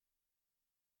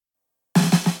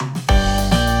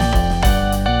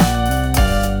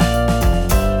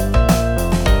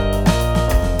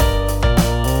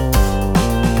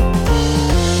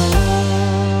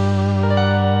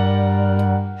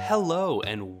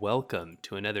welcome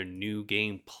to another New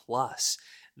Game Plus.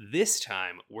 This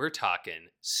time we're talking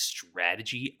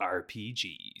strategy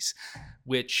RPGs,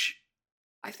 which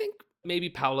I think maybe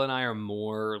Paula and I are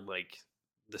more like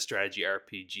the strategy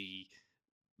RPG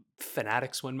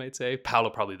fanatics, one might say. Paula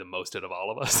probably the most out of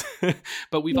all of us,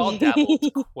 but we've all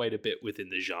dabbled quite a bit within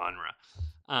the genre.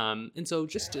 And so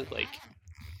just to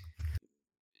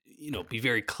be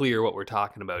very clear what we're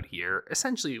talking about here.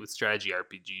 Essentially, with strategy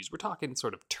RPGs, we're talking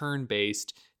sort of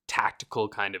turn-based, tactical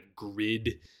kind of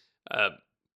grid uh,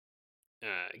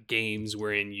 games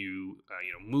wherein you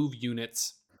move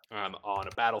units on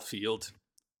a battlefield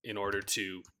in order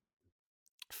to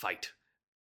fight.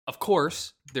 Of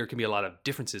course, there can be a lot of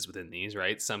differences within these,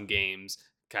 right? Some games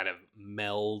kind of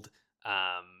meld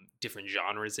different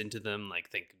genres into them. Like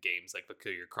think games like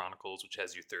Valkyria Chronicles, which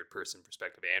has your third person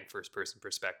perspective and first person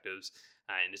perspectives,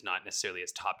 and is not necessarily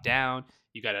as top down.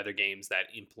 You got other games that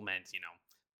implement,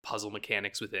 puzzle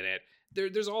mechanics within it.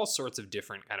 There's all sorts of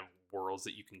different kind of worlds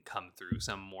that you can come through.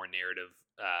 Some more narrative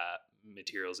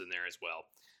materials in there as well,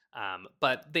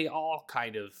 but they all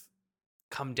kind of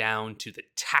come down to the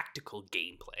tactical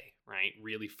gameplay, right?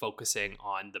 Really focusing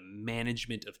on the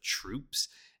management of troops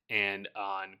and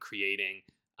on creating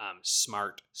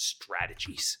smart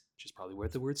strategies, which is probably where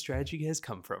the word strategy has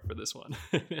come from for this one.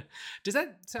 Does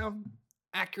that sound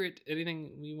accurate?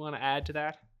 Anything you want to add to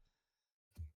that?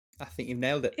 I think you've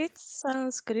nailed it. It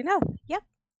sounds good enough. Yep.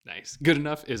 Nice. Good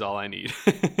enough is all I need.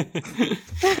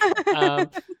 um,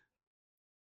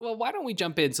 well, why don't we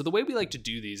jump in? So the way we like to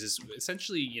do these is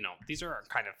essentially, these are our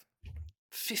kind of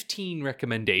 15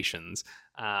 recommendations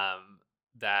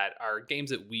that are games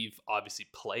that we've obviously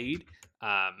played,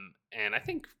 and I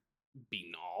think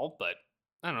beaten all, but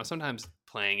I don't know, sometimes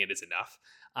playing it is enough.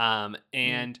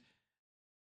 And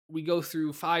we go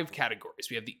through 5 categories.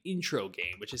 We have the intro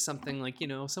game, which is something like,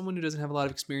 someone who doesn't have a lot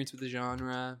of experience with the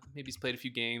genre, maybe he's played a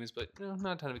few games, but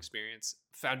not a ton of experience.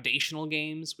 Foundational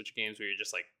games, which are games where you're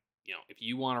just like, if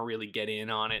you want to really get in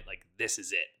on it, like this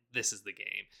is it. This is the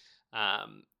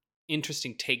game.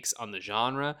 Interesting takes on the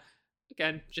genre.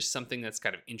 Again, just something that's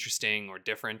kind of interesting or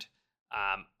different.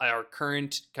 Our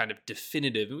current kind of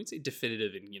definitive, and we'd say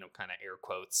definitive in, kind of air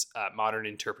quotes, modern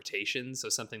interpretation. So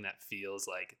something that feels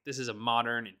like this is a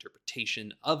modern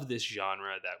interpretation of this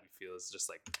genre that we feel is just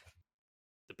like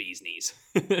the bee's knees.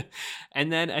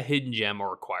 And then a hidden gem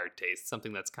or acquired taste,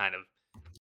 something that's kind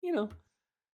of,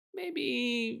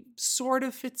 maybe sort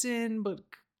of fits in, but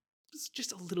it's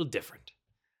just a little different.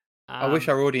 I wish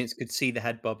our audience could see the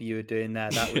head bob you were doing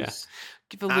there. That Yeah. was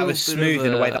Give a that little was bit smooth of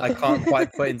in a way that I can't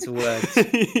quite put into words.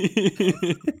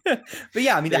 But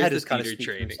yeah, I mean, the There's headers the kind of theater speak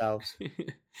for training. themselves.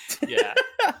 Yeah.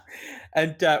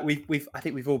 And I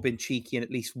think we've all been cheeky and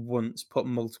at least once put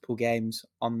multiple games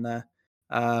on there.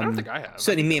 I don't think I have.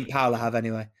 Certainly, I me think and Paola have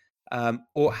anyway.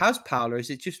 Or how's Paola? Is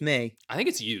it just me? I think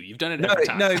it's you. You've done it No, every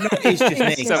time. no, it's just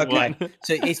me. Except Okay, one.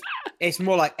 so it's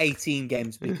more like 18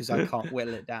 games because I can't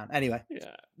whittle it down. Anyway,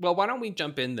 Yeah. Well, why don't we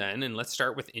jump in then and let's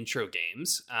start with intro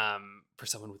games for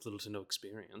someone with little to no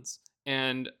experience.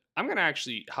 And I'm going to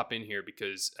actually hop in here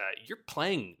because you're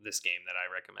playing this game that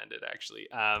I recommended actually,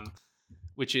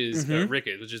 which is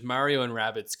Ricketts, which is Mario and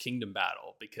Rabbids Kingdom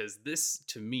Battle, because this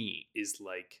to me is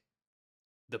like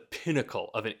the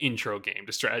pinnacle of an intro game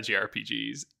to strategy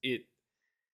RPGs.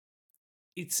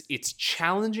 It's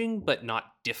challenging but not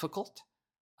difficult.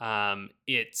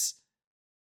 It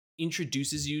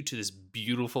introduces you to this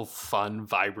beautiful, fun,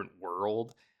 vibrant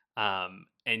world,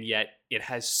 and yet it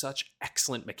has such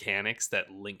excellent mechanics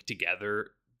that link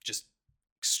together just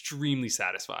extremely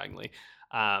satisfyingly.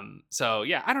 So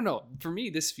yeah, I don't know. For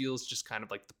me, this feels just kind of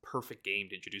like the perfect game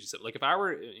to introduce it. Like if I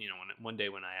were, one day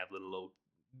when I have little old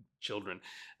children,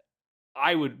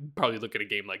 I would probably look at a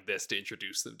game like this to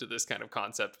introduce them to this kind of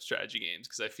concept of strategy games,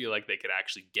 because I feel like they could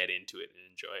actually get into it and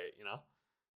enjoy it.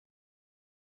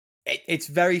 It's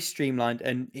very streamlined,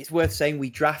 and it's worth saying we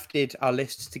drafted our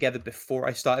lists together before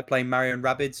I started playing Mario and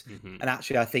Rabbids. And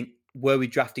actually, I think were we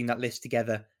drafting that list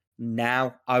together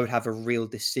now, I would have a real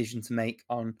decision to make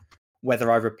on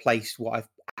whether I replace what I've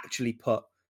actually put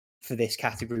for this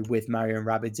category with Mario and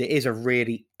Rabbids. It is a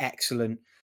really excellent,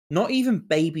 not even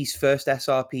baby's first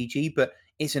SRPG, but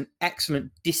it's an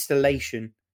excellent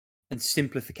distillation and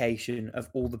simplification of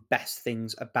all the best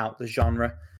things about the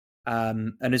genre.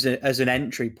 And as an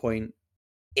entry point,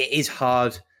 it is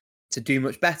hard to do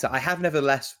much better. I have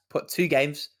nevertheless put 2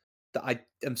 games that I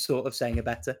am sort of saying are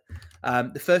better.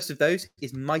 The first of those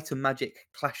is Might and Magic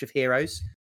Clash of Heroes.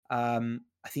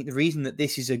 I think the reason that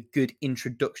this is a good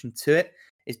introduction to it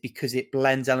is because it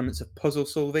blends elements of puzzle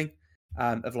solving,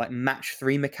 of like match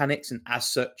 3 mechanics, and as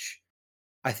such,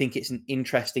 I think it's an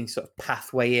interesting sort of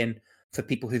pathway in for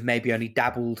people who've maybe only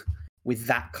dabbled with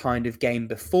that kind of game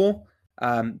before.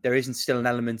 There isn't still an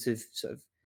element of sort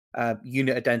of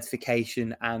unit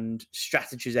identification and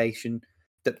strategization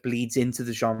that bleeds into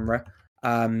the genre.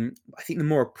 I think the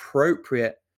more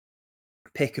appropriate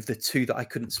pick of the two that I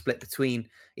couldn't split between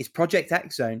is Project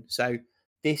X Zone. So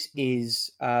this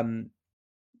is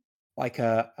like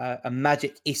a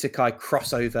magic isekai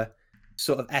crossover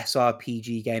sort of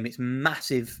SRPG game. It's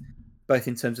massive, both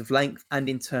in terms of length and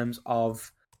in terms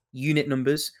of unit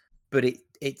numbers, but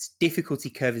its difficulty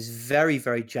curve is very,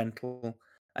 very gentle,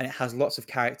 and it has lots of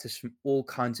characters from all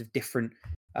kinds of different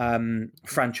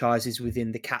franchises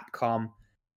within the Capcom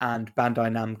and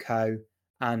Bandai Namco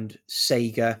and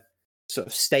Sega sort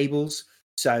of stables.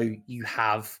 So you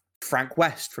have Frank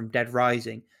West from Dead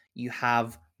Rising, you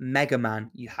have Mega Man,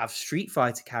 you have Street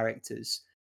Fighter characters.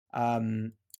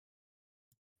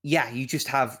 Yeah, you just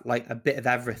have like a bit of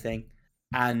everything.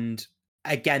 And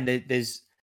again, there's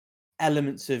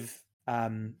elements of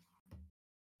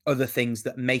other things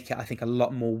that make it, I think, a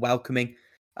lot more welcoming,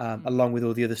 along with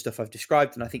all the other stuff I've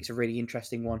described. And I think it's a really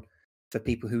interesting one for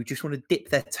people who just want to dip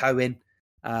their toe in.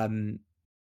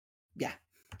 Yeah.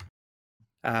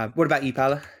 What about you,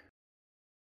 Paula?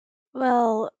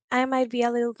 Well, I might be a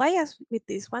little biased with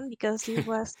this one because it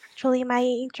was actually my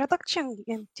introduction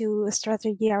into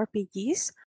strategy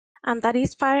RPGs, and that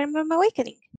is Fire Emblem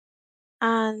Awakening.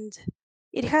 And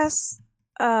it has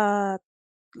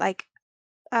like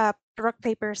a rock,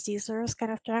 paper, scissors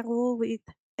kind of triangle with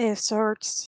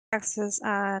swords, axes,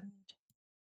 and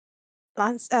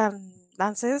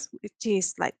lances, which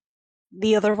is like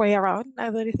the other way around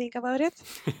now that you think about it.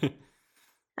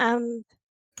 And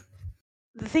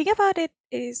the thing about it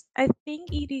is, I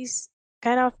think it is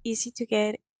kind of easy to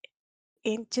get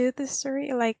into the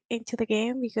story, like into the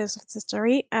game, because of the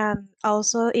story, and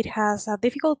also it has a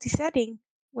difficulty setting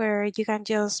where you can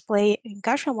just play in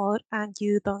casual mode and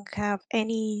you don't have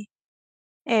any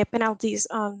penalties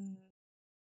on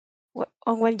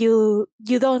when you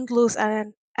don't lose a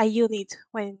unit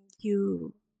when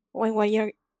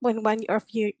one of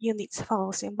your units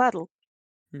falls in battle.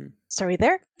 Sorry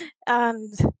there.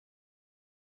 And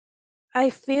I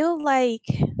feel like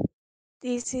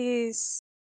this is,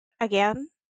 again,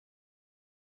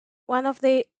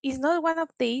 is not one of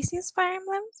the easiest Fire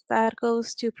Emblems. That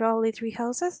goes to probably 3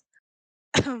 houses.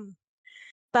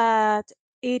 But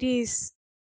it is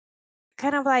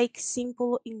kind of like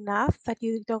simple enough that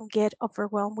you don't get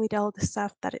overwhelmed with all the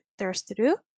stuff that there's to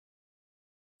do.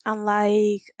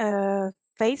 Unlike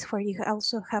Faith, where you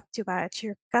also have to manage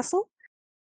your castle.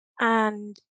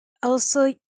 And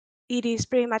also it is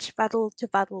pretty much battle to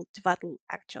battle to battle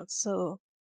action. So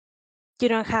you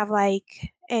don't have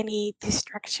like any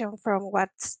distraction from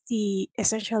what's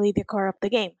essentially the core of the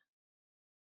game.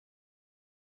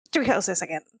 3 houses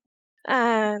again.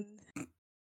 And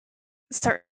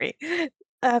sorry.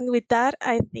 And with that,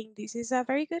 I think this is a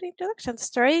very good introduction. The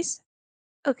story is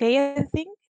okay, I think.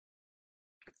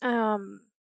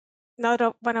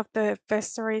 Not one of the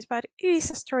best stories, but it is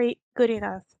a story good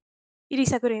enough. It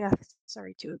is a good enough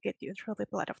story to get you through the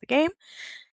plot of the game.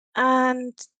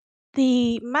 And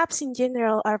the maps in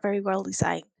general are very well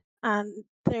designed. And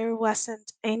there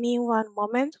wasn't any one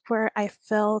moment where I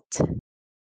felt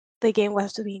the game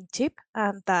was being cheap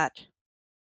and that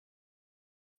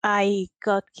I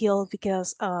got killed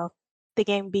because of the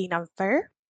game being unfair.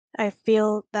 I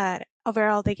feel that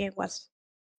overall the game was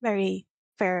very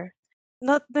fair.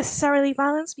 Not necessarily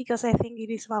balanced, because I think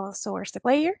it is balanced towards the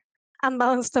player,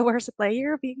 unbalanced towards the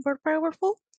player being more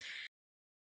powerful.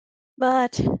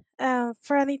 But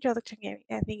for an introduction game,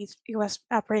 I think it was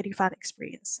a pretty fun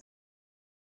experience.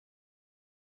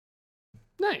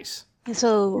 Nice.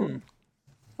 So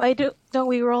why don't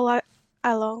we roll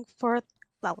along for,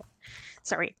 well,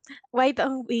 sorry, why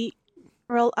don't we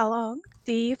roll along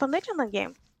the Foundational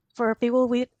game for people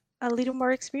with a little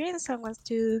more experience and wants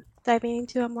to dive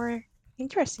into a more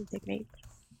interesting technique,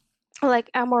 like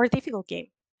a more difficult game,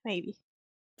 maybe.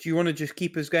 Do you want to just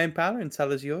keep us going, Paula, and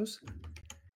tell us yours?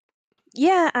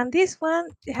 Yeah, and this one,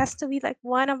 it has to be like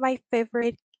one of my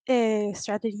favorite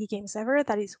strategy games ever.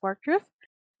 That is Warcraft.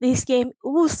 This game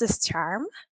oozes charm,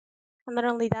 and not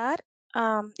only that,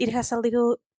 it has a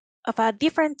little of a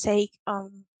different take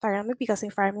on Fire Emblem, because in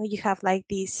Fire Emblem you have like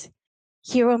this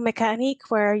hero mechanic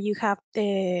where you have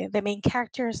the main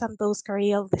characters and those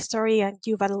carry all the story and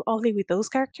you battle only with those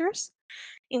characters.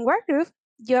 In Warcraft,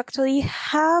 you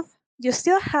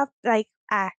still have like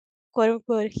a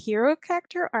quote-unquote hero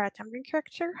character or a champion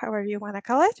character, however you want to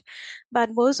call it, but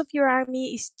most of your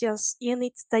army is just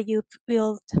units that you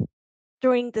build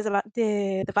during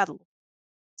the battle.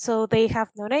 So they have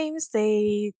no names,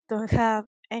 they don't have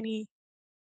any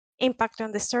impact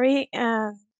on the story.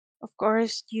 And of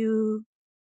course, you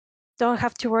don't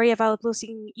have to worry about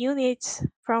losing units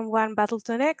from one battle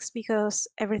to the next because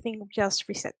everything just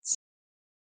resets.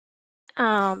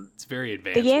 It's very The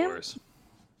advanced game, wars.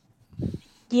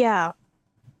 yeah,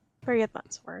 very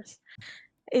advanced wars.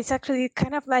 It's actually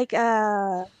kind of like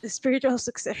the spiritual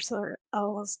successor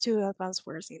almost to Advance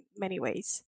Wars in many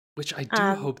ways. Which I do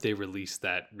hope they release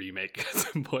that remake at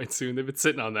some point soon. They've been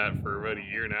sitting on that for about a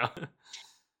year now.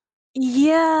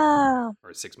 Yeah.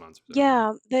 Or 6 months. Or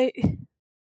yeah,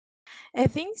 I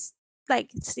think it's like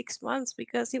 6 months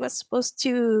because it was supposed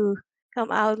to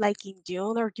come out like in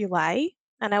June or July,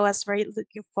 and I was very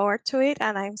looking forward to it,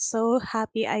 and I'm so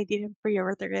happy I didn't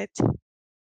pre-order it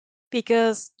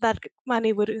because that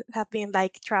money would have been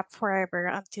like trapped forever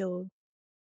until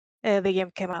the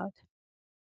game came out.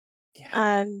 Yeah.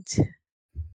 And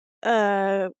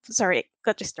sorry,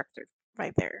 got distracted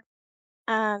right there.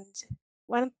 And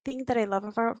one thing that I love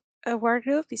about a war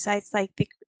group, besides like the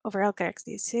overall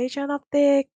characterization of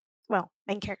the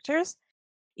main characters,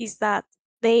 is that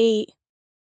they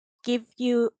give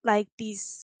you like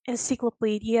this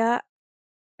encyclopedia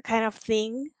kind of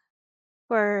thing,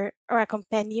 or a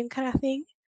companion kind of thing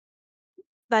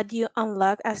that you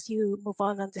unlock as you move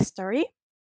on the story.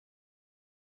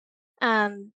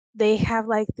 And they have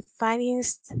like the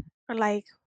funniest, or like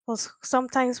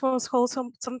sometimes most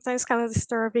wholesome, sometimes kind of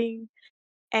disturbing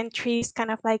entries,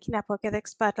 kind of like in a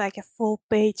Pokédex, but like a full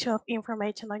page of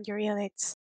information on your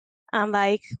units and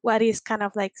like what is kind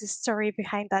of like the story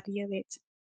behind that unit.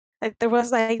 Like there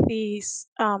was like these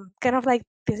kind of like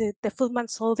the Footman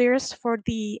soldiers for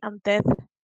the undead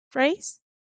race.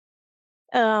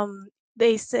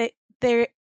 They say there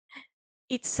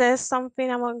it says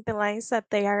something along the lines that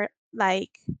they are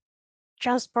like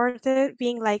transported,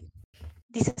 being like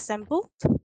disassembled,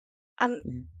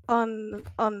 and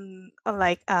on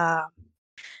like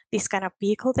this kind of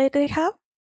vehicle that they have,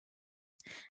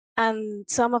 and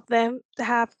some of them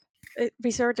have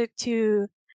resorted to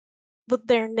put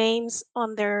their names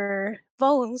on their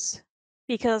bones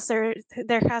because there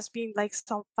has been like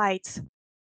some fights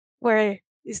where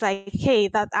it's like, hey,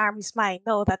 that arm is mine,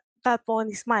 no, that bone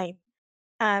is mine,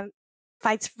 and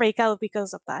fights break out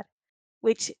because of that,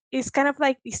 which is kind of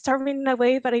like disturbing in a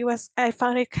way, but I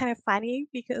found it kind of funny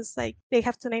because like they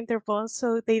have to name their bones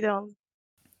so they don't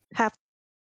have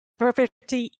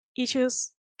property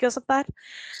issues because of that.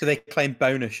 So they claim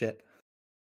ownership.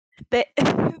 That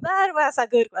was a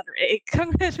good one, Ray.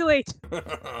 Congratulations.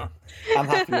 I'm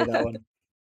happy with that one.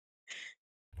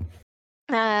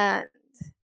 And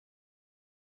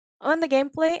on the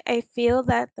gameplay, I feel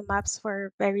that the maps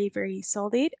were very, very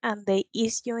solid and they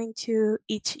ease you into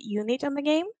each unit on the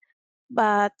game.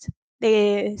 But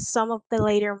some of the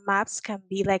later maps can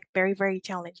be like very, very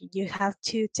challenging. You have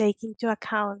to take into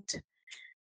account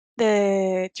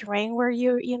the terrain where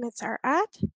your units are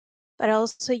at, but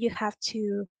also you have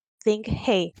to think,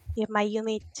 hey, if my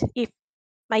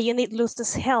unit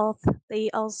loses health, they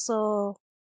also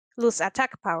lose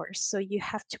attack powers. So you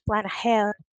have to plan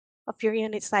ahead of your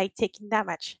units like taking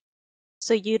damage,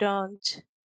 so you don't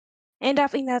end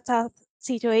up in a tough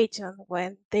situation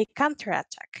when they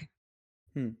counterattack.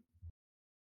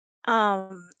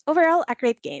 Overall, a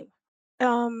great game.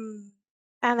 And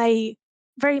I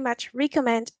very much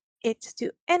recommend it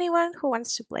to anyone who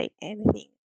wants to play anything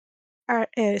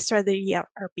strategy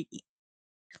RPG.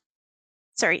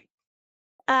 Sorry.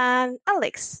 And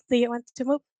Alex, do you want to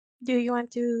move? Do you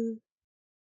want to,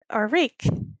 or Rick?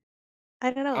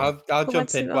 I don't know. I'll Who jump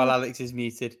wants to in go? while Alex is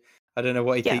muted. I don't know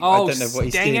what he Yeah. thinks. Oh, I don't know what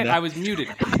he's dang doing it! there. I was muted.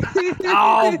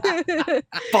 Oh,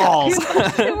 balls!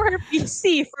 You were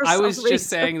PC for I some was reason. just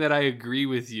saying that I agree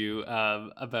with you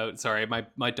about. Sorry,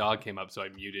 my dog came up, so I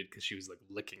muted because she was like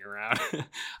licking around.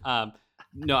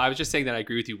 No, I was just saying that I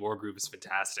agree with you. Wargroove is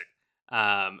fantastic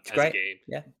as great. a game.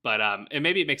 Yeah. But and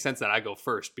maybe it makes sense that I go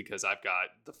first because I've got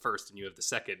the first and you have the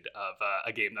second of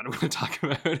a game that I'm going to talk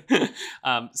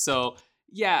about. So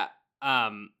yeah.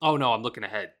 Oh no, I'm looking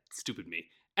ahead. Stupid me.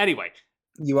 Anyway.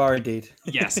 You are indeed.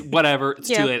 Yes, whatever. It's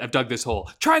too late. I've dug this hole.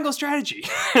 Triangle strategy.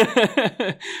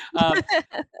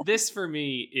 This for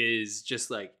me is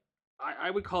just like, I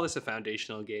would call this a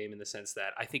foundational game in the sense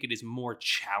that I think it is more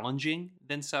challenging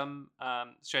than some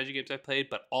strategy games I've played,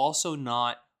 but also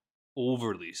not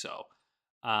overly so.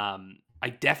 I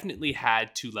definitely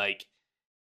had to like,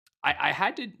 I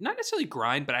had to not necessarily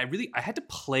grind, but I had to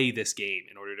play this game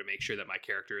in order to make sure that my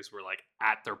characters were like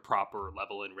at their proper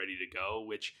level and ready to go,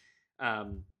 which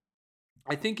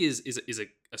I think is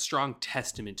a strong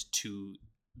testament to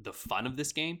the fun of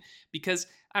this game, because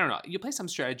I don't know, you play some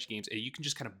strategy games and you can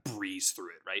just kind of breeze through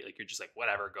it, right? Like you're just like,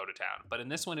 whatever, go to town. But in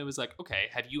this one, it was like, okay,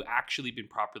 have you actually been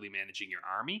properly managing your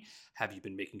army? Have you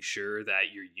been making sure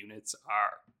that your units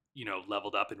are,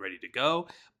 leveled up and ready to go?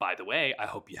 By the way, I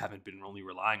hope you haven't been only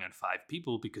relying on 5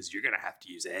 people, because you're going to have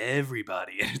to use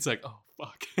everybody. And it's like, oh,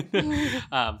 fuck.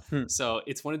 So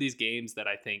it's one of these games that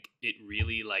I think it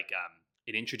really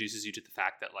it introduces you to the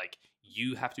fact that like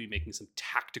you have to be making some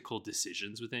tactical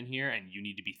decisions within here, and you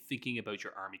need to be thinking about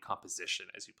your army composition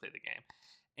as you play the game.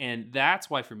 And that's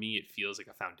why for me it feels like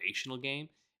a foundational game,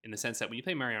 in the sense that when you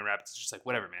play Mario and Rabbids, it's just like,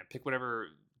 whatever, man, pick whatever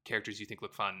characters you think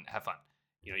look fun, have fun.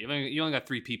 You only got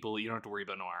 3 people, you don't have to worry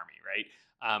about no army,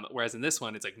 right? Whereas in this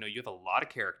one, it's like, no, you have a lot of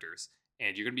characters,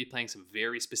 and you're going to be playing some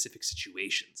very specific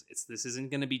situations. This isn't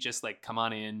going to be just like, come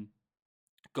on in,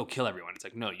 go kill everyone. It's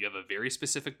like, no, you have a very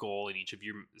specific goal in each of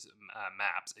your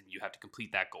maps, and you have to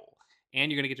complete that goal.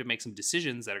 And you're going to get to make some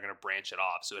decisions that are going to branch it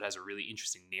off. So it has a really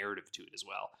interesting narrative to it as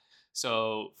well.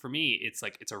 So for me, it's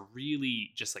like, it's a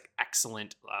really just like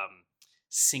excellent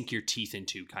sink your teeth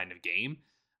into kind of game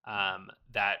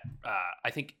that I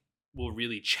think will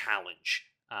really challenge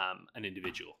an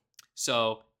individual.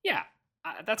 So yeah,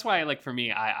 that's why, like, for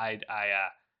me, I'd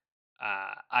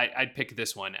pick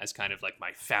this one as kind of like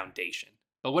my foundation.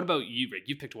 But what about you, Rick?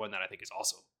 You picked one that I think is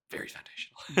also very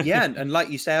foundational. Yeah, and like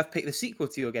you say, I've picked the sequel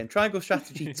to you again, Triangle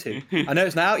Strategy 2. I know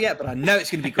it's not out yet, but I know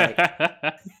it's going to be great.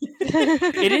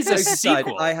 It is a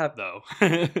sequel, though.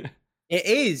 It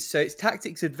is. So it's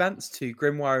Tactics Advance 2,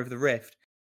 Grimoire of the Rift.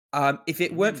 If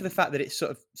it weren't for the fact that it's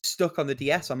sort of stuck on the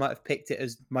DS, I might have picked it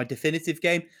as my definitive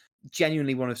game.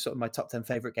 Genuinely one of sort of my top 10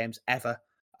 favorite games ever.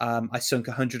 I sunk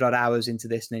 100 odd hours into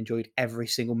this and enjoyed every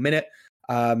single minute.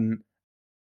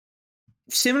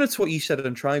 Similar to what you said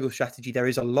on Triangle Strategy, there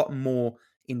is a lot more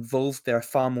involved. There are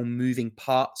far more moving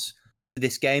parts to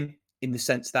this game, in the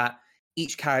sense that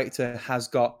each character has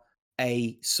got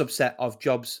a subset of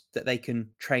jobs that they can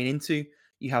train into.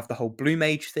 You have the whole Blue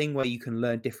Mage thing, where you can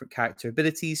learn different character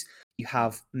abilities. You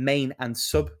have main and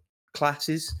sub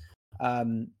classes.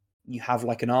 You have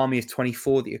like an army of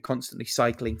 24 that you're constantly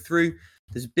cycling through.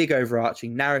 There's a big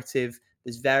overarching narrative.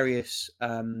 There's various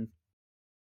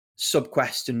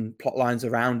sub-quests and plot lines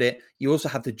around it. You also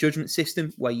have the judgment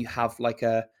system, where you have like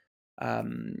a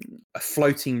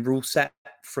floating rule set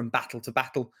from battle to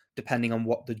battle, depending on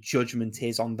what the judgment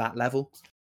is on that level.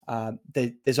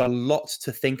 There's a lot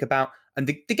to think about, and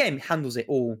the game handles it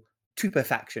all to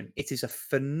perfection. It is a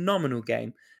phenomenal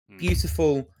game.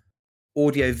 Beautiful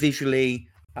audio visually,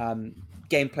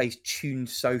 gameplay's tuned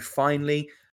so finely,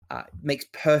 makes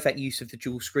perfect use of the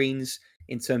dual screens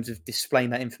in terms of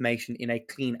displaying that information in a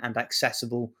clean and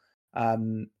accessible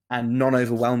and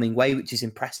non-overwhelming way, which is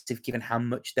impressive given how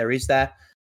much there is there.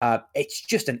 It's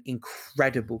just an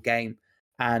incredible game,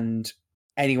 and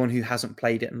anyone who hasn't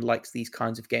played it and likes these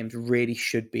kinds of games really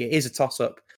should be. It is a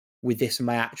toss-up with this and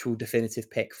my actual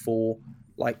definitive pick for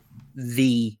like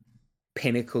the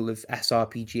pinnacle of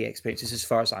SRPG experiences as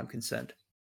far as I'm concerned.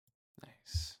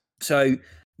 Nice. So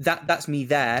that's me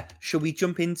there. Shall we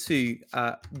jump into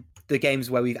the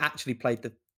games where we've actually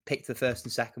picked the first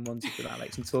and second ones,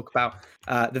 Alex, and talk about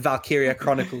the Valkyria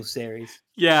Chronicles series?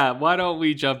 Yeah, why don't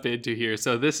we jump into here?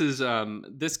 So this is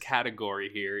this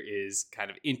category here is kind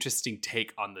of interesting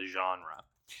take on the genre.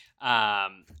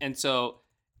 And so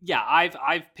yeah,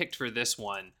 I've picked for this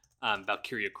one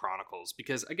Valkyria Chronicles,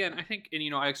 because again, I think,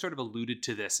 and I sort of alluded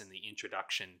to this in the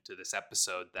introduction to this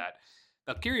episode, that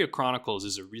Valkyria Chronicles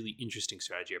is a really interesting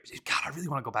strategy RPG. God, I really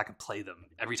want to go back and play them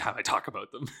every time I talk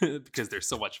about them because they're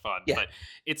so much fun. Yeah. But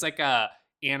it's like a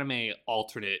anime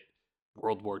alternate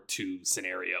World War II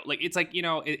scenario. Like, it's like,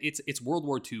 it's World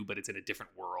War II, but it's in a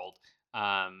different world.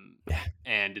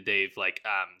 And they've like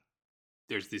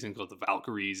there's these things called the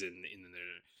Valkyries, and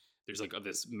there's like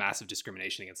this massive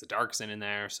discrimination against the Darkson in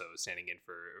there, so standing in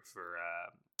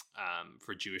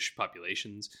for Jewish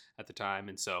populations at the time.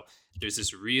 And so there's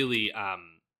this really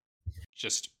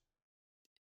just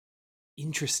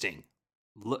interesting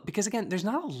look, because again, there's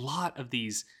not a lot of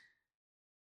these,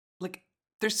 like,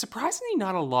 there's surprisingly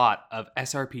not a lot of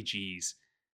SRPGs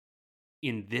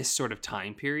in this sort of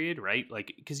time period, right?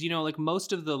 Like, because like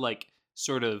most of the like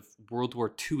sort of World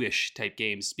War II-ish type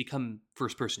games become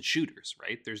first-person shooters,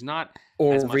 right? There's not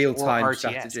or as much real-time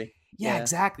strategy. Yeah,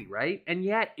 exactly, right? And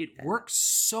yet it works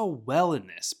so well in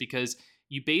this, because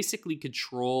you basically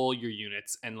control your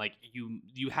units, and like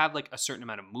you have like a certain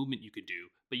amount of movement you could do,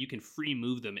 but you can free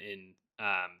move them in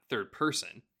third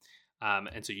person.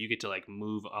 And so you get to like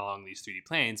move along these 3D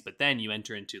planes, but then you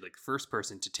enter into like first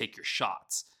person to take your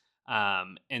shots.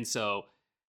 And so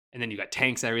and then you got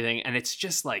tanks and everything, and it's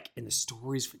just like, and the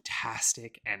story's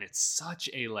fantastic, and it's such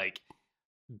a like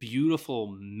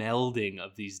beautiful melding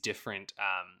of these different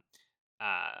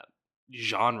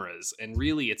genres, and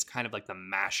really it's kind of like the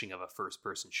mashing of a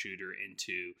first-person shooter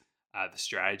into the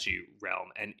strategy realm,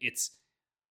 and it's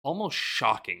almost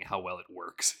shocking how well it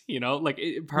works. Like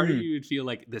part of you would feel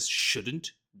like this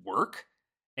shouldn't work,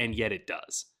 and yet it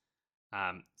does.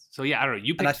 So yeah, I don't know.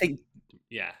 You picked, and I think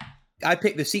I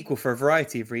picked the sequel for a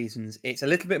variety of reasons. It's a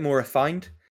little bit more refined.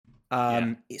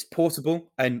 It's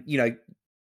portable, and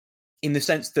in the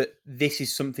sense that this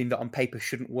is something that on paper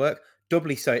shouldn't work.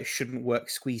 Doubly so, it shouldn't work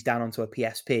squeezed down onto a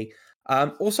PSP.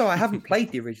 Also, I haven't played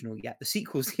the original yet. The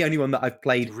sequel's the only one that I've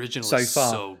played the original so is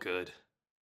far. so good.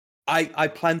 I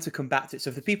plan to come back to it.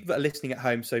 So for the people that are listening at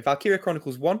home, so Valkyria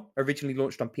Chronicles 1 originally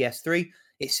launched on PS3.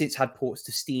 It's since had ports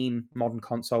to Steam, modern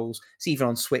consoles. It's even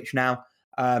on Switch now.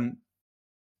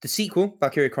 The sequel,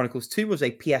 Valkyria Chronicles 2, was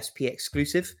a PSP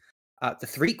exclusive. The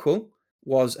threequel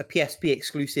was a PSP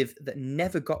exclusive that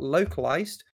never got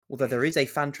localized, although there is a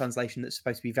fan translation that's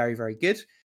supposed to be very, very good.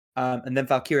 And then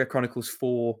Valkyria Chronicles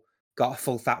 4 got a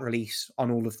full fat release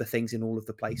on all of the things in all of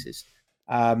the places.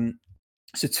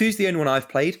 So 2 is the only one I've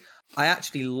played. I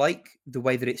actually like the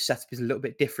way that it's set up is a little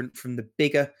bit different from the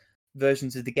bigger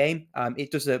versions of the game.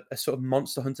 It does a sort of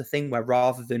Monster Hunter thing where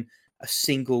rather than a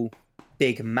single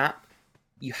big map,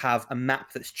 you have a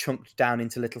map that's chunked down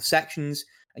into little sections,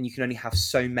 and you can only have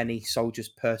so many soldiers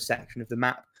per section of the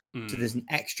map. So there's an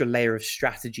extra layer of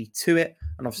strategy to it,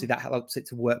 and obviously that helps it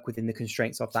to work within the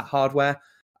constraints of that hardware.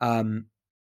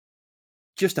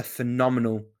 Just a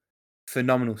phenomenal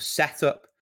setup.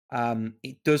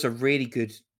 It does a really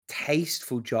good,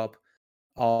 tasteful job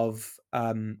of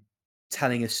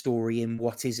telling a story in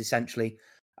what is essentially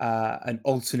an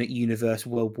alternate universe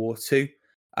World War II.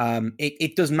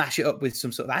 It does mash it up with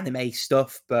some sort of anime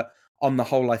stuff, but on the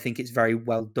whole, I think it's very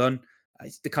well done.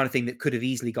 It's the kind of thing that could have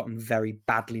easily gotten very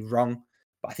badly wrong,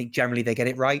 but I think generally they get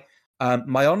it right.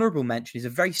 My honorable mention is a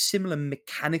very similar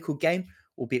mechanical game,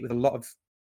 albeit with a lot of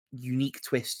unique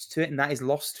twists to it, and that is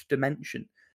Lost Dimension.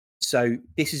 So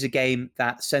this is a game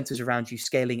that centers around you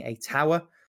scaling a tower.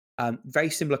 Very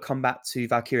similar combat to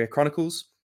Valkyria Chronicles.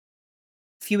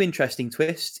 Few interesting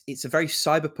twists. It's a very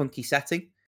cyberpunky setting,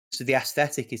 so the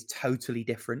aesthetic is totally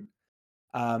different.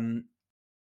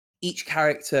 Each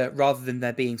character, rather than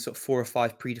there being sort of 4 or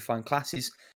 5 predefined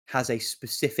classes, has a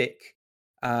specific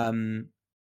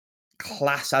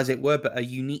class, as it were, but a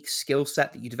unique skill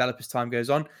set that you develop as time goes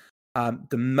on.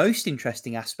 The most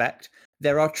interesting aspect,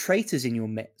 there are traitors in your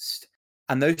midst,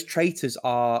 and those traitors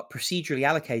are procedurally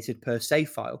allocated per save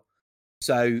file.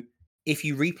 So if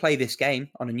you replay this game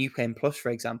on a New Game Plus, for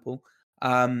example,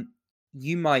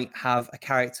 you might have a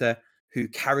character who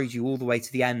carries you all the way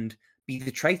to the end be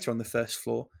the traitor on the first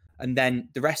floor, and then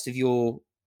the rest of your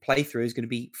playthrough is going to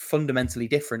be fundamentally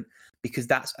different because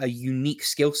that's a unique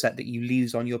skill set that you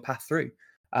lose on your path through.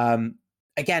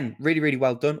 Again, really, really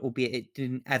well done, albeit it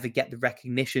didn't ever get the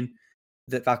recognition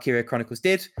that Valkyria Chronicles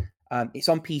did. It's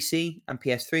on PC and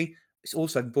PS3. It's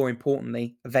also, more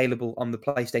importantly, available on the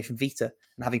PlayStation Vita.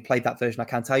 And having played that version, I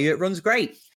can tell you it runs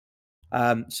great.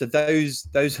 So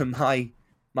those are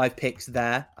my picks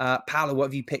there. Paola, what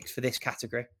have you picked for this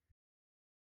category?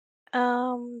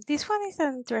 This one is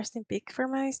an interesting pick for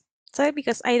my side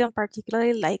because I don't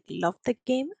particularly love the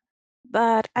game,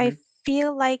 but I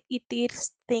feel like it did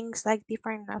things like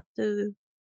different enough to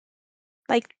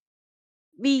like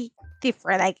be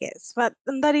different, I guess. But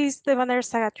that is the Banner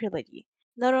Saga trilogy.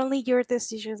 Not only your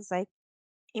decisions like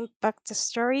impact the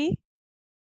story,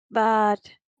 but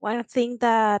one thing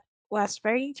that was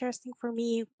very interesting for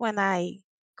me when I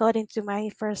got into my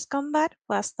first combat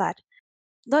was that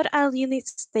not all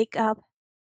units take up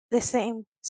the same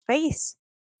space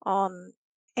on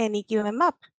any given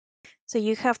map. So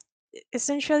you have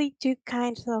essentially 2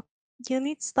 kinds of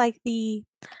units, like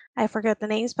I forgot the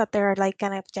names, but they're like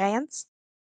kind of giants.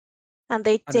 And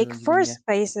they take 4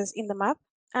 spaces in the map,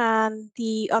 and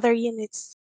the other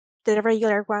units, the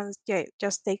regular ones,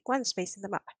 just take 1 space in the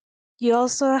map. You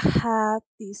also have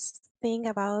this thing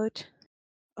about,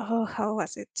 how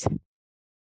was it?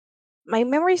 My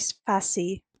memory is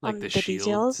fuzzy like on the the shield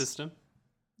details. system?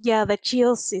 Yeah, the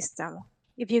shield system.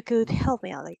 If you could help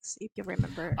me, Alex, if you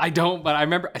remember. I don't, but I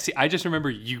remember. See, I just remember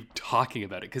you talking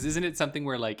about it, because isn't it something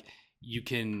where like you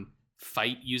can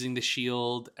fight using the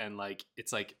shield, and like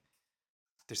it's like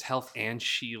there's health and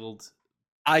shield.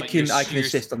 I can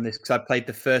assist on this because I played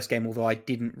the first game, although I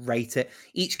didn't rate it.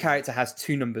 Each character has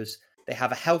 2 numbers. They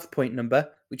have a health point number,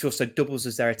 which also doubles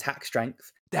as their attack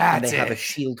strength. And they have a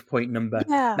shield point number.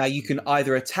 Yeah. Now you can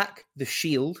either attack the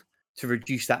shield to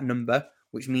reduce that number,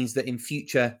 which means that in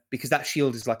future, because that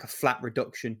shield is like a flat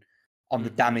reduction on the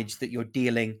damage that you're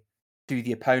dealing to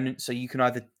the opponent, so you can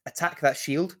either attack that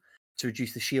shield to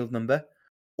reduce the shield number,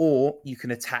 or you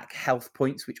can attack health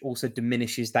points, which also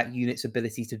diminishes that unit's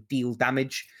ability to deal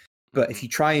damage. But if you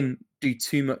try and do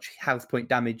too much health point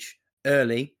damage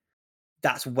early,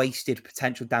 that's wasted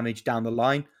potential damage down the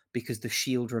line because the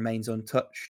shield remains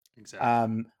untouched.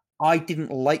 Exactly. I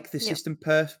didn't like the system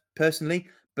personally,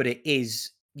 but it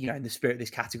is, in the spirit of this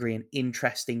category, an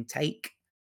interesting take.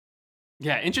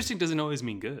 Yeah, interesting doesn't always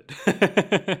mean good.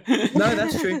 No,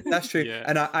 that's true. That's true. Yeah.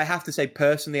 And I have to say,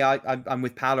 personally, I'm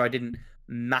with Paolo. I didn't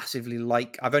massively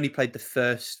I've only played the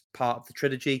first part of the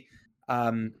trilogy.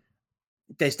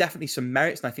 There's definitely some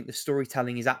merits, and I think the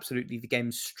storytelling is absolutely the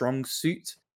game's strong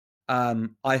suit.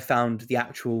 I found the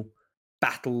actual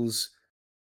battles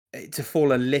to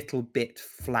fall a little bit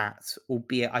flat,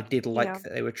 albeit I did like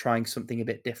that they were trying something a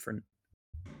bit different.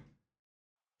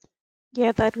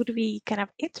 Yeah, that would be kind of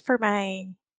it for my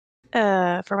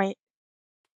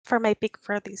pick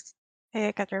for this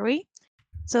category.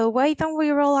 So why don't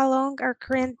we roll along our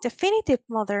current definitive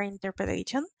modern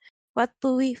interpretation? What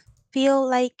do we feel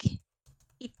like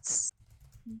it's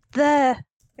the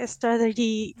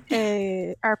strategy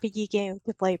RPG game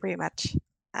to play, pretty much?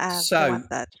 So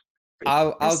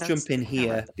I'll jump in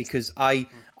here because I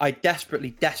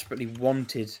desperately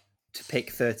wanted to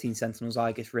pick 13 Sentinels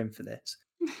Aegis Rim for this,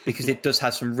 because it does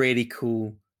have some really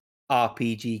cool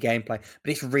RPG gameplay,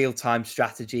 but it's real-time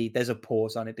strategy. There's a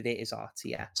pause on it, but it is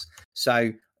RTS.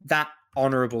 So that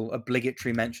honorable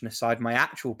obligatory mention aside, my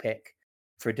actual pick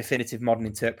for a definitive modern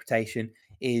interpretation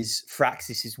is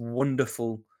Firaxis's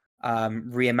wonderful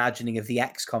reimagining of the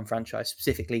XCOM franchise,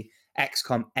 specifically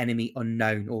XCOM Enemy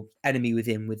Unknown, or Enemy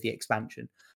Within with the expansion.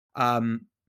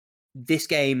 This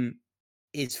game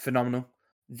is phenomenal.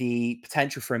 The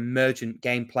potential for emergent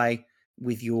gameplay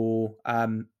with your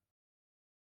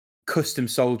custom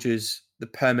soldiers, the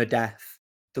permadeath,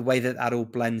 the way that all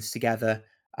blends together,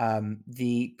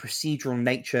 the procedural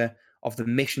nature of the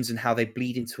missions and how they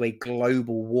bleed into a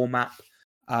global war map.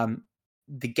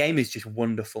 The game is just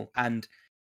wonderful, and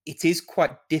it is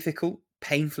quite difficult,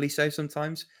 painfully so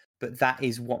sometimes, but that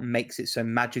is what makes it so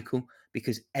magical,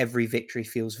 because every victory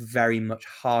feels very much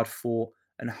hard fought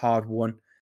and hard won.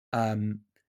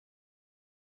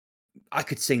 I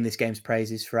could sing this game's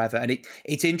praises forever, and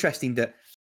it's interesting that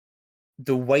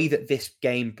the way that this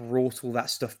game brought all that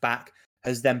stuff back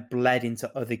has then bled into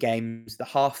other games. The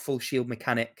half-full shield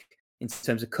mechanic in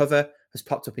terms of cover has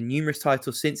popped up in numerous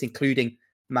titles since, including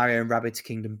Mario and Rabbids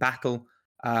Kingdom Battle.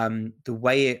 The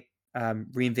way it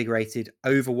reinvigorated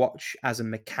Overwatch as a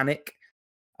mechanic,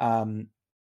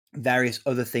 various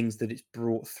other things that it's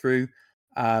brought through.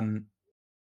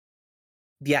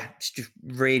 It's just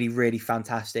really, really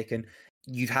fantastic. And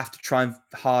you'd have to try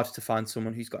hard to find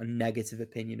someone who's got a negative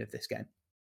opinion of this game.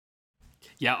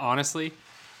 Yeah, honestly,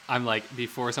 I'm like,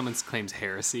 before someone claims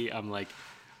heresy, I'm like,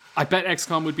 I bet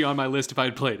XCOM would be on my list if I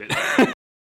had played it.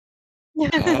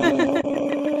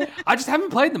 I just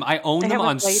haven't played them. I own them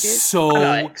on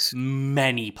so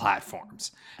many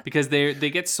platforms because they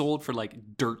get sold for like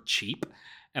dirt cheap,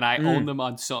 and I own them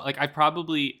on I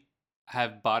probably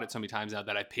have bought it so many times now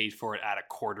that I paid for it at a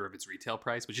quarter of its retail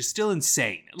price, which is still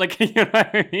insane. Like, you know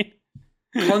what I mean?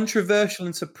 Controversial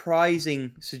and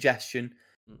surprising suggestion: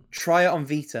 try it on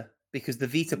Vita, because the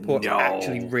Vita port's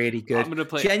actually really good. I'm gonna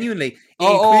play genuinely.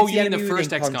 You mean the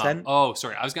first XCOM? Content. Oh,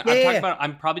 sorry. I'm talking about.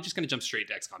 I'm probably just gonna jump straight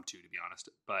to XCOM 2, to be honest.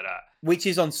 But which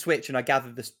is on Switch, and I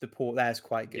gather the port there is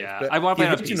quite good. Yeah, but I want to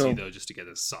play it on PC though, just to get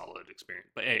a solid experience.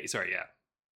 But hey, sorry, yeah.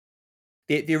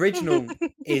 The original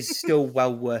is still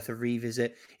well worth a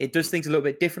revisit. It does things a little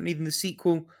bit differently than the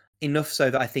sequel, enough so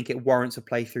that I think it warrants a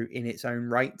playthrough in its own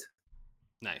right.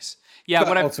 Nice. Yeah,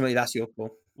 but ultimately that's your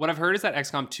call. What I've heard is that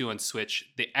XCOM 2 on Switch,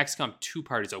 the XCOM 2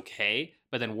 part is okay,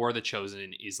 but then War of the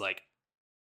Chosen is like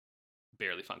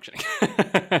barely functioning.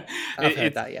 I've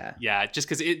heard that, yeah. Yeah, just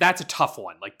because that's a tough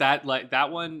one. Like that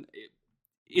one,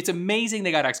 it's amazing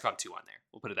they got XCOM 2 on there.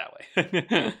 We'll put it that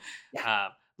way.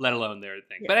 Let alone their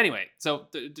thing. Yeah. But anyway, so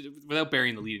without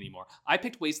burying the lead anymore, I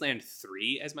picked Wasteland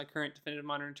 3 as my current definitive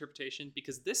modern interpretation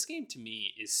because this game to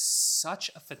me is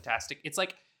such a fantastic. It's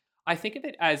like, I think of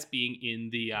it as being in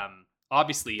the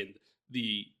obviously in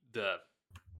the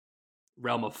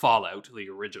realm of Fallout, the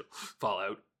original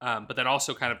Fallout, but then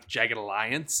also kind of Jagged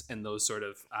Alliance and those sort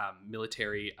of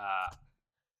military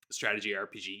strategy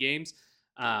RPG games,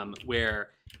 where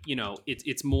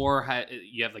it's more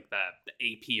you have like the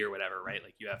AP or whatever, right?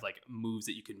 Like you have like moves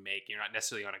that you can make. You're not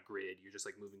necessarily on a grid. You're just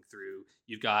like moving through.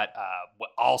 You've got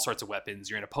all sorts of weapons.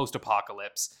 You're in a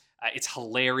post-apocalypse. It's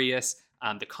hilarious.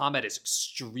 The combat is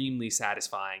extremely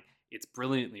satisfying. It's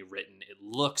brilliantly written. It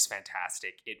looks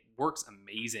fantastic. It works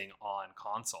amazing on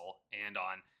console and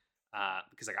on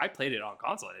because like I played it on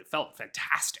console and it felt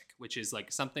fantastic, which is like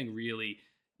something really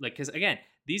like because again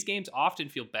these games often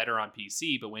feel better on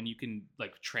PC, but when you can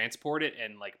like transport it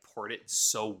and like port it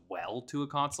so well to a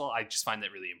console, I just find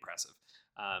that really impressive.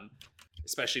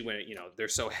 Especially when they're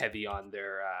so heavy on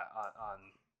their on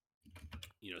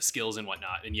skills and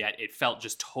whatnot, and yet it felt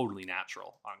just totally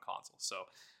natural on console. So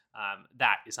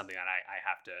that is something that I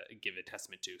have to give a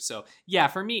testament to. So yeah,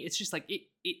 for me, it's just like it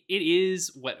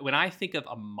is what when I think of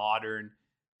a modern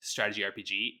strategy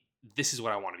RPG, this is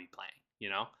what I want to be playing.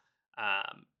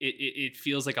 It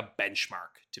feels like a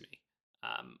benchmark to me,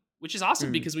 which is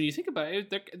awesome because when you think about it,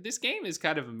 this game is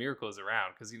kind of a miracle is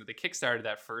around because they kickstarted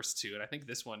that first two, and I think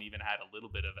this one even had a little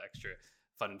bit of extra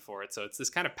funding for it. So it's this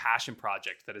kind of passion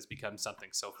project that has become something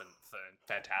so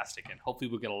fantastic, and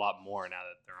hopefully we'll get a lot more now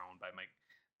that they're owned by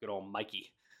good old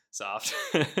Mikey Soft.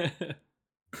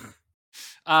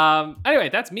 Anyway,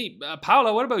 that's me.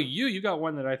 Paula, what about you? You got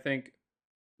one that I think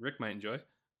Rick might enjoy.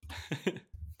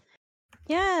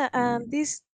 Yeah,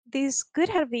 this could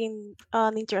have been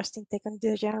an interesting take on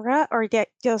the genre, or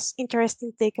just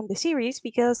interesting take on the series,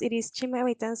 because it is Shin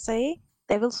Megami Tensei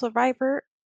Devil Survivor,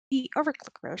 the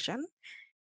Overclock version.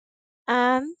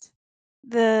 And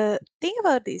the thing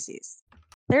about this is,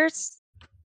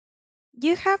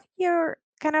 you have your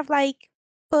kind of like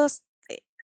not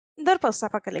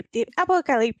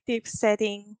apocalyptic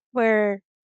setting where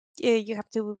you have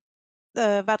to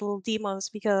battle demons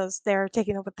because they're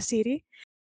taking over the city,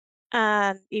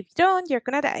 and if you don't, you're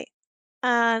gonna die.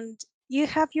 And you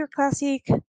have your classic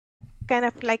kind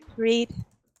of like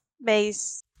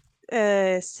grid-based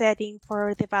setting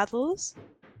for the battles,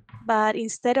 but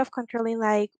instead of controlling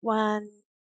like one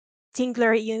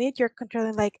singular unit, you're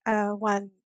controlling like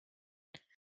one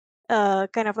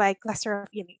kind of like cluster of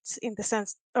units in the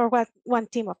sense, or one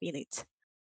team of units,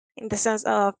 in the sense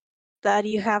of that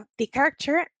you have the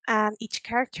character, and each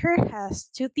character has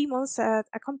two demons that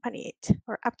accompany it,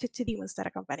 or up to two demons that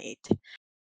accompany it.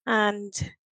 And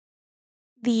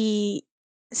the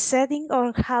setting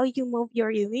on how you move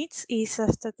your units is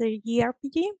a strategy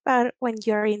RPG, but when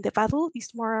you're in the battle,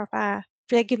 it's more of a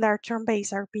regular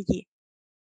turn-based RPG.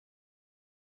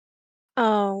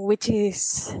 Which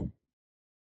is,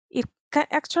 it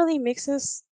actually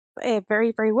mixes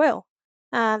very, very well.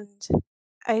 And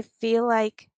I feel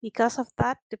like because of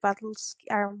that, the battles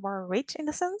are more rich in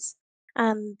a sense,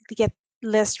 and they get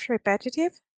less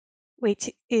repetitive,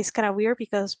 which is kind of weird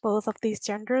because both of these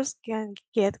genres can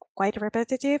get quite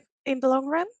repetitive in the long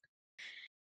run.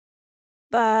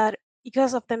 But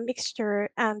because of the mixture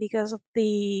and because of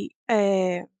the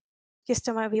customability,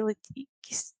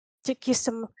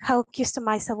 how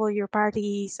customizable your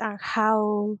party is, and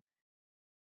how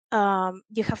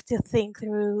you have to think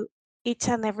through each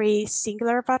and every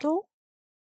singular battle,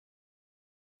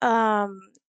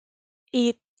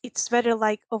 it's better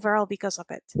like overall because of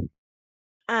it.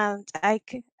 And I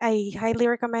highly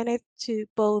recommend it to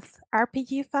both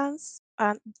RPG fans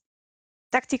and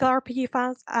tactical RPG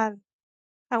fans, and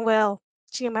well,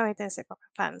 Shin Megami Tensei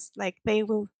fans. Like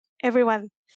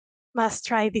everyone must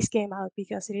try this game out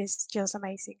because it is just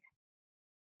amazing.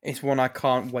 It's one I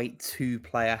can't wait to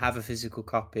play. I have a physical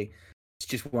copy. It's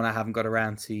just one I haven't got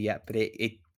around to yet. But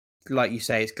it like you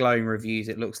say, it's glowing reviews.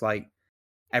 It looks like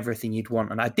everything you'd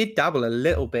want. And I did dabble a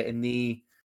little bit in the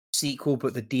sequel,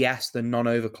 but the DS, the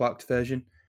non-overclocked version,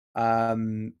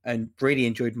 and really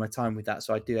enjoyed my time with that.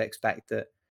 So I do expect that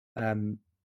the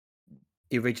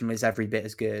original is every bit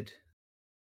as good.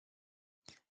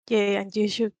 Yeah, and you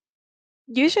should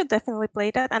definitely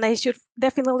play that, and I should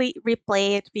definitely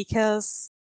replay it because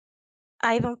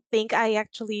I don't think I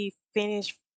actually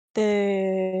finished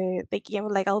the game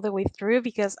like all the way through,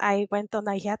 because I went on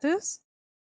a hiatus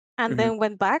and then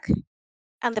went back,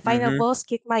 and the final boss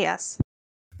kicked my ass.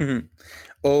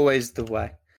 Always the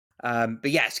way.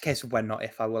 But yeah, it's a case of when, not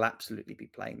if. I will absolutely be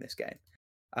playing this game.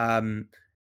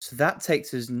 So that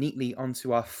takes us neatly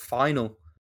onto our final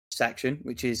section,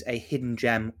 which is a hidden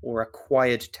gem or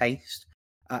acquired taste.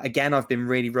 Again, I've been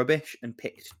really rubbish and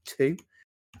picked two.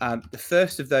 The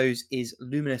first of those is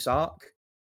Luminous Arc.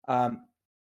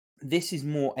 This is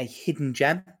more a hidden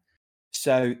gem.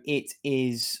 So it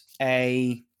is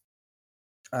a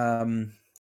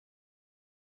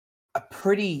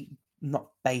pretty,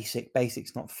 not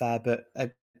basic's not fair, but a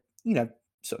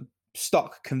sort of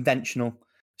stock conventional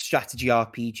strategy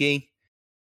RPG,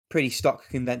 pretty stock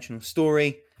conventional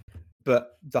story,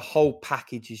 but the whole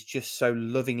package is just so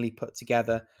lovingly put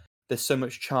together. There's so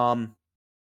much charm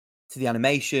to the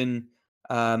animation.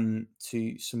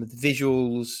 to some of the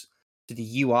visuals, to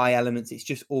the UI elements. It's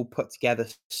just all put together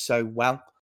so well.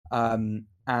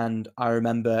 And I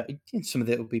remember some of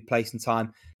it will be place and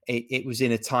time. It was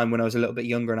in a time when I was a little bit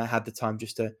younger and I had the time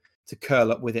just to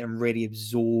curl up with it and really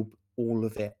absorb all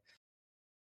of it.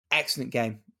 Excellent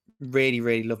game. Really,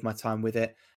 really loved my time with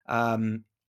it.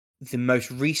 The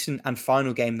most recent and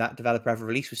final game that developer ever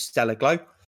released was Stellar Glow,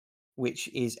 which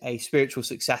is a spiritual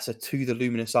successor to the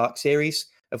Luminous Arc series,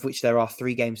 of which there are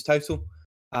 3 games total.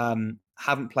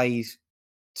 Haven't played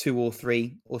 2 or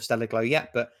 3 or Stellar Glow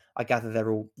yet, but I gather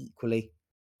they're all equally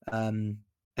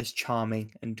as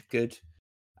charming and good.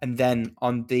 And then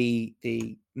on the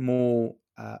more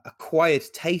acquired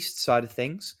taste side of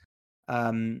things,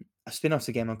 a spin-off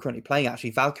game I'm currently playing,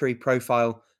 actually, Valkyrie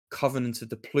Profile Covenant of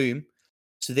the Plume.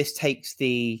 So this takes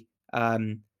the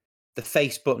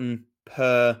face button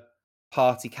per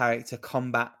party character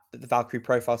combat that the Valkyrie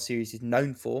Profile series is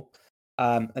known for,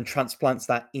 and transplants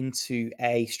that into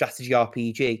a strategy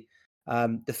RPG,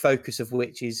 the focus of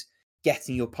which is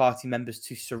getting your party members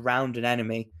to surround an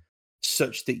enemy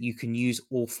such that you can use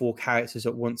all 4 characters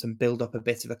at once and build up a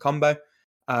bit of a combo.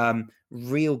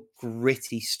 Real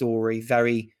gritty story,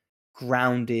 very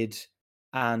grounded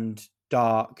and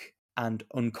dark and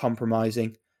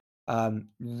uncompromising.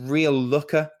 Real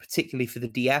looker, particularly for the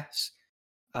DS.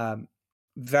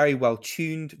 Very well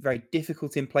tuned, very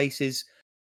difficult in places,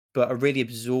 but a really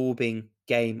absorbing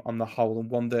game on the whole, and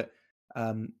one that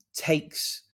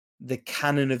takes the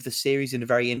canon of the series in a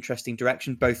very interesting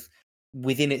direction, both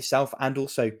within itself and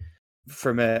also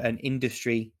from an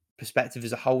industry perspective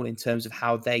as a whole, in terms of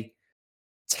how they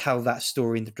tell that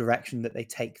story and the direction that they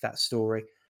take that story.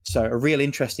 So a real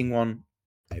interesting one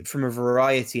from a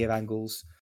variety of angles,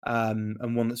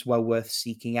 and one that's well worth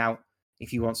seeking out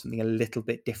if you want something a little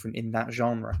bit different in that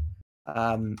genre.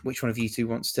 Which one of you two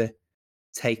wants to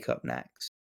take up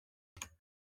next?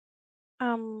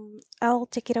 I'll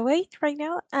take it away right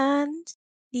now. And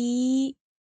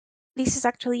this is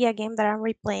actually a game that I'm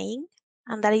replaying,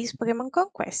 and that is Pokemon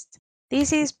Conquest.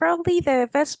 This is probably the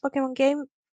best Pokemon game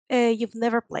you've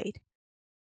never played.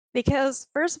 Because,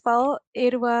 first of all,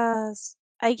 it was,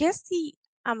 I guess the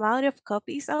amount of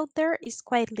copies out there is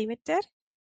quite limited.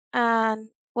 And,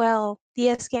 well,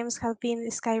 DS games have been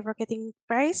skyrocketing in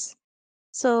price.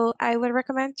 So I would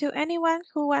recommend to anyone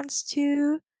who wants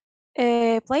to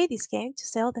play this game to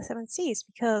sell the 7 Seas,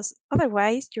 because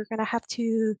otherwise you're going to have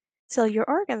to sell your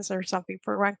organs or something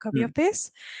for 1 copy of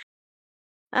this.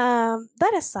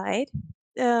 That aside,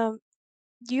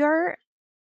 you're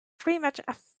pretty much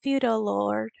a feudal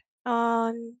lord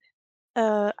on,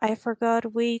 I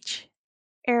forgot which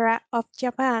era of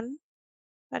Japan,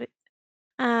 but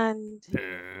and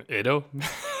Edo?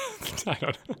 I don't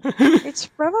know. It's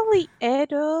probably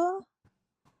Edo.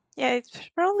 Yeah, it's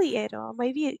probably Edo,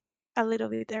 maybe a little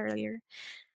bit earlier.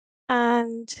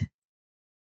 And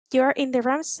you're in the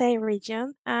Ramsey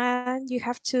region, and you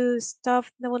have to stop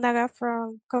Nobunaga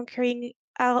from conquering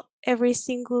every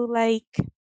single, I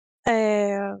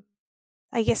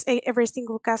guess, every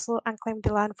single castle and claim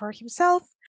the land for himself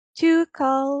to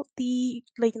call the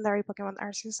legendary Pokemon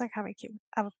Arceus and having him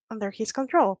under his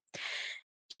control.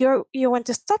 You want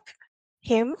to stop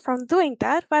him from doing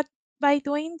that, but by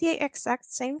doing the exact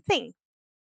same thing.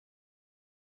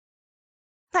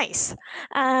 Nice.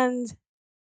 And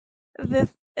the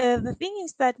thing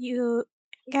is that you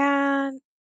can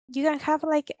have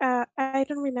I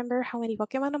don't remember how many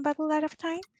Pokemon on battle at a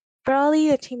time. Probably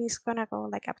the team is gonna go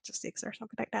like up to 6 or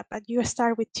something like that, but you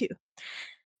start with 2.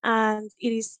 And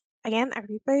it is, again, a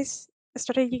grid-based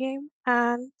strategy game,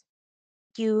 and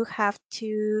you have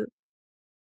to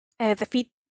defeat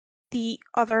the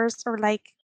others or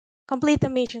complete the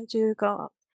mission to go on.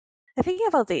 The thing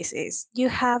about this is you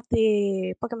have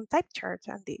the Pokemon type chart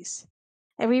on this.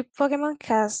 Every Pokemon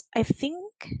has, I think,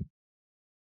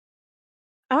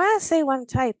 I want to say 1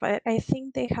 type, but I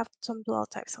think they have some dual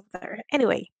types up there.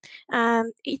 Anyway,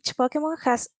 each Pokemon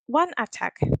has 1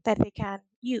 attack that they can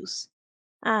use.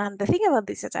 And the thing about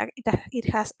this attack is that it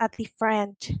has a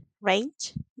different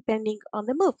range depending on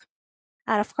the move.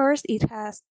 And of course, it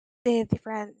has the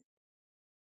different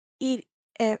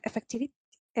effectivity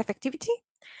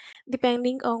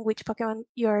depending on which Pokemon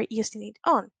you're using it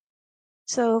on.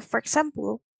 So, for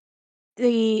example,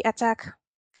 the attack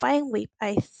Fine Whip,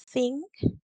 I think,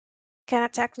 can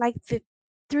attack like the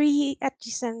 3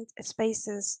 adjacent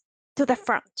spaces to the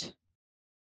front.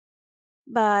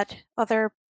 But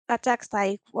other attacks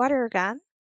like Water Gun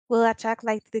will attack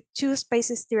like the 2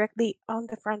 spaces directly on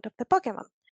the front of the Pokemon.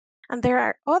 And there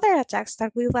are other attacks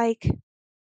that will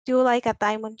do a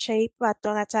diamond shape, but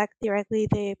don't attack directly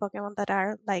the Pokemon that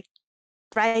are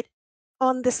right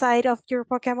on the side of your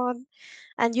Pokemon,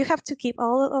 and you have to keep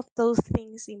all of those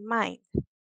things in mind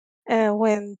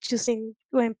when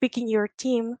picking your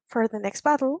team for the next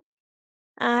battle.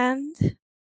 And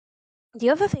the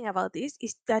other thing about this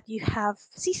is that you have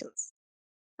seasons,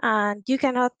 and you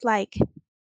cannot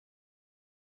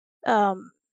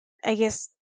I guess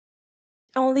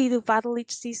only do battle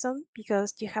each season,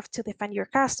 because you have to defend your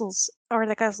castles or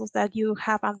the castles that you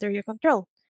have under your control.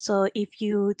 So if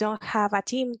you don't have a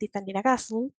team defending a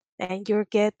castle, then you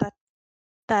get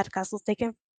that castle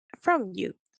taken from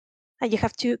you, and you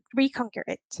have to reconquer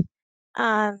it.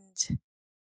 And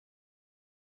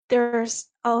there's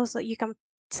also, you can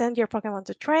send your Pokemon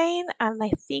to train, and I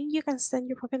think you can send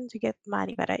your Pokemon to get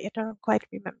money, but I don't quite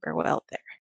remember well there.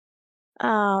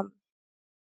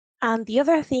 And the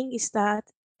other thing is that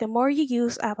the more you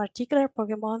use a particular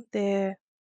Pokemon, the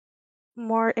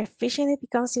more efficient it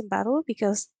becomes in battle,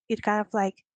 because it kind of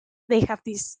they have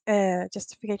this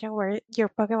justification where your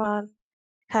Pokemon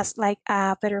has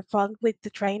a better bond with the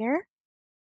trainer,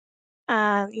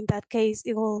 and in that case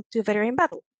it will do better in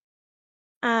battle.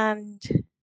 And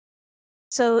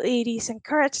so it is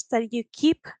encouraged that you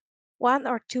keep 1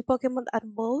 or 2 Pokemon at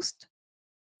most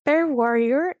per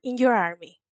warrior in your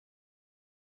army.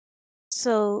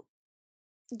 So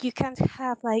you can't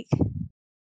have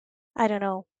I don't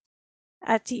know,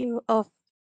 a team of,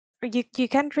 you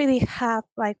can't really have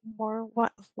more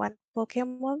one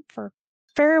Pokemon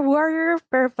per warrior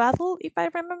per battle, if I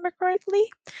remember correctly.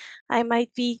 I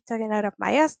might be talking out of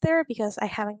my ass there, because I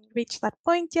haven't reached that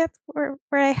point yet where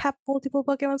I have multiple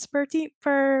Pokemons per team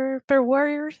per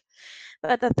warrior.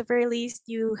 But at the very least,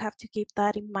 you have to keep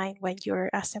that in mind when you're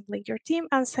assembling your team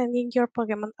and sending your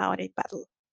Pokemon out in battle.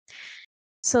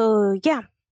 So yeah,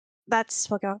 that's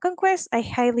Pokemon Conquest. I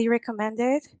highly recommend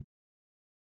it.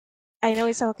 I know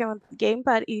it's a Pokemon game,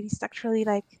 but it is actually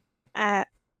an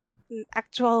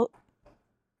actual.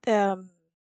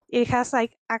 It has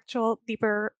actual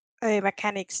deeper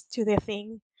mechanics to the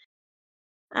thing,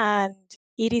 and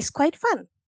it is quite fun,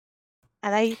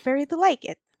 and I very do like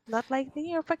it. Not like the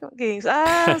newer Pokemon games.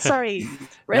 Sorry,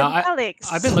 Red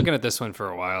Alex. I've been looking at this one for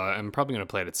a while. I'm probably going to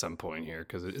play it at some point here,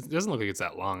 because it doesn't look like it's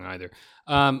that long either.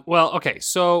 Well, okay,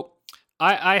 so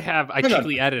I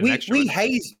cheaply added an extra. We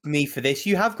hazed me for this.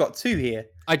 You have got 2 here.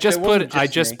 I just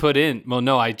put in. Well,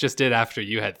 no, I just did after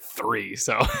you had 3.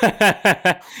 So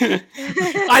I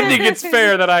think it's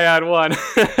fair that I add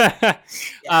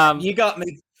 1. You got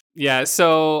me. Yeah.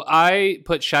 So I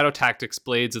put Shadow Tactics: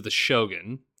 Blades of the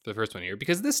Shogun, the first one here,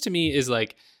 because this to me is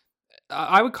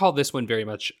I would call this one very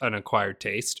much an acquired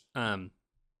taste.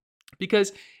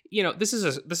 Because this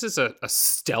is a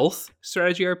stealth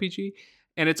strategy RPG.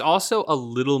 And it's also a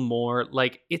little more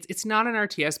it's not an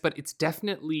RTS, but it's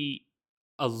definitely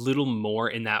a little more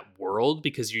in that world,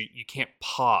 because you can't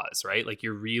pause, right?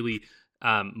 You're really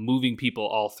moving people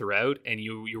all throughout, and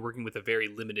you're working with a very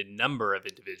limited number of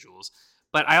individuals.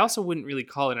 But I also wouldn't really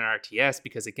call it an RTS,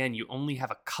 because again, you only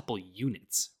have a couple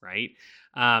units, right?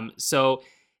 So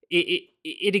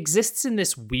it exists in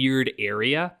this weird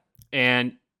area,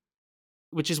 and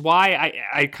which is why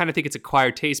I kind of think it's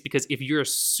acquired taste, because if you're a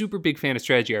super big fan of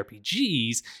strategy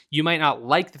RPGs, you might not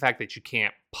like the fact that you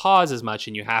can't pause as much,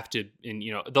 and you have to, and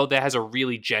though that has a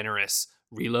really generous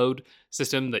reload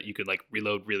system that you could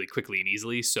reload really quickly and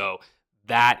easily. So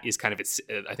that is kind of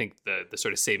I think the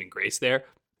sort of saving grace there.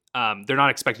 They're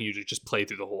not expecting you to just play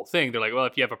through the whole thing. They're like, well,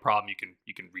 if you have a problem,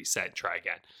 you can reset and try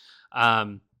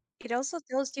again. It also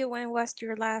tells you when was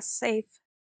your last save.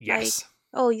 Yes.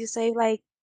 You save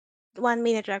 1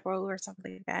 minute ago or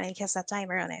something like that, and it has a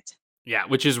timer on it. Yeah,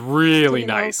 which is really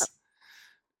nice.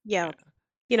 Yeah.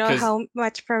 How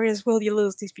much progress will you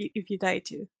lose if you die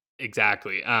too?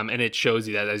 Exactly. And it shows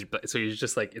you that so you're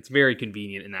just it's very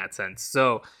convenient in that sense.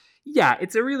 So yeah,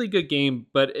 it's a really good game.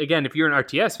 But again, if you're an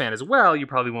RTS fan as well, you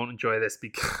probably won't enjoy this,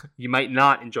 because you might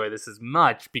not enjoy this as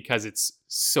much because it's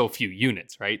so few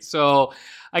units, right? So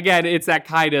again, it's that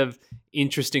kind of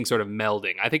interesting sort of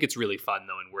melding. I think it's really fun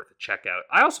though, and worth a check out.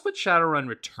 I also put Shadowrun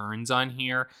Returns on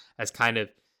here as kind of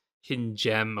hidden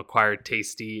gem, acquired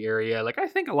tasty area. I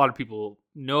think a lot of people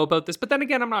know about this, but then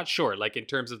again, I'm not sure. In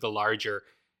terms of the larger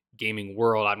gaming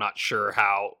world, I'm not sure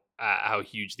how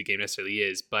huge the game necessarily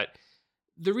is. But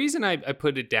the reason I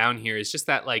put it down here is just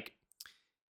that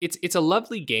it's a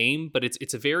lovely game, but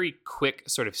it's a very quick,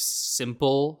 sort of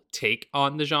simple take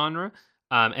on the genre.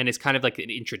 And it's kind of like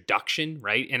an introduction,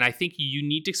 right? And I think you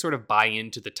need to sort of buy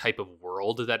into the type of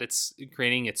world that it's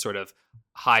creating. It's sort of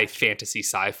high fantasy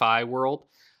sci-fi world.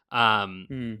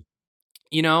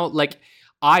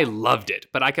 I loved it,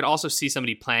 but I could also see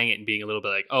somebody playing it and being a little bit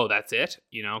like, oh, that's it,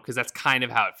 you know, because that's kind of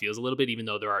how it feels a little bit, even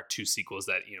though there are 2 sequels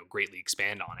that, you know, greatly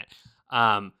expand on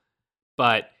it.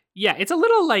 But yeah, it's a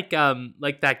little like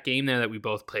that game there that we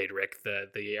both played, Rick, the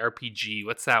RPG.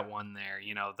 What's that one there?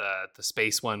 You know, the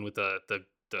space one with the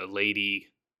lady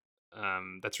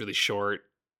that's really short.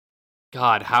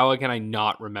 God, how can I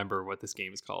not remember what this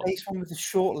game is called? Space one with the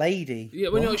short lady. Yeah,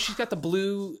 well, no, she's got the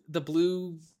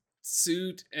blue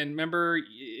suit, and remember,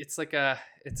 it's a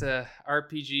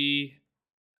RPG,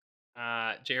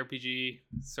 JRPG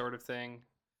sort of thing.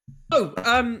 Oh,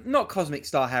 not Cosmic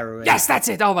Star Heroine. Yes, that's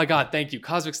it. Oh my God, thank you,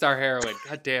 Cosmic Star Heroine.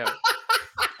 God damn.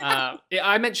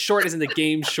 I meant short as in the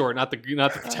game short, not the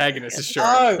protagonist is short.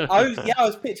 Oh, I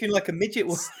was picturing like a midget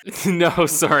one. No,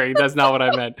 sorry, that's not what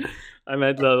I meant. I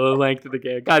meant the length of the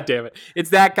game. God damn it.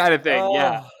 It's that kind of thing. Oh.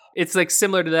 Yeah. It's like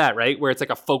similar to that, right? Where it's like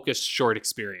a focused short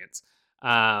experience.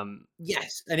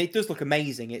 Yes, and it does look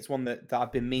amazing. It's one that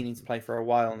I've been meaning to play for a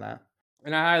while now.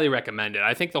 And I highly recommend it.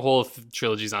 I think the whole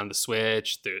trilogy's on the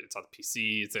Switch. It's on the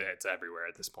PC. It's everywhere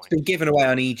at this point. It's been given away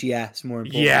on EGS, more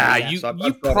importantly. Yeah,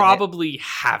 you probably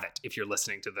have it if you're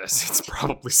listening to this. It's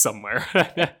probably somewhere.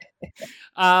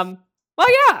 Well,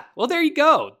 yeah. Well, there you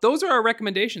go. Those are our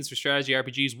recommendations for strategy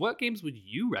RPGs. What games would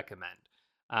you recommend?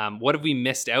 What have we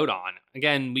missed out on?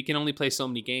 Again, we can only play so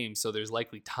many games, so there's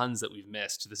likely tons that we've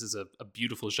missed. This is a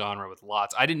beautiful genre with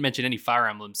lots. I didn't mention any Fire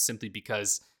Emblems simply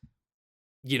because,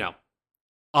 you know,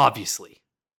 obviously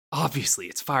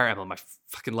it's Fire Emblem. I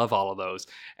fucking love all of those,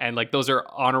 and like those are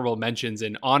honorable mentions.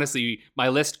 And honestly, my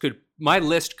list could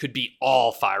be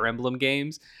all Fire Emblem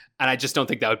games, and I just don't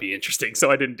think that would be interesting,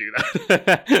 so I didn't do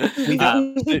that.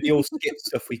 The all skip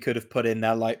stuff we could have put in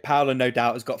there. Like Paola, no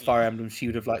doubt, has got Fire Emblem. She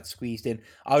would have like squeezed in.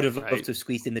 I would have loved to have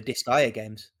squeezed in the Disgaea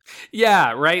games.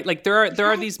 Yeah, right. Like there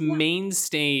are these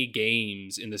mainstay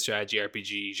games in the strategy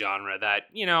RPG genre that,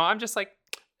 you know, I'm just like,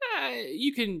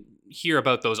 you can hear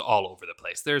about those all over the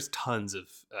place. There's tons of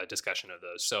discussion of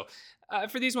those. So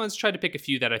for these ones, try to pick a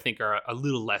few that I think are a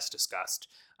little less discussed,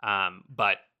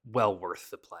 but well worth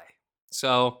the play.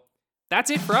 So that's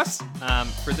it for us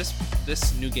for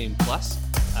this New Game Plus.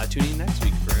 Tune in next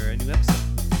week for a new episode.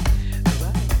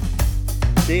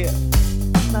 Bye. See ya.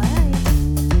 Bye.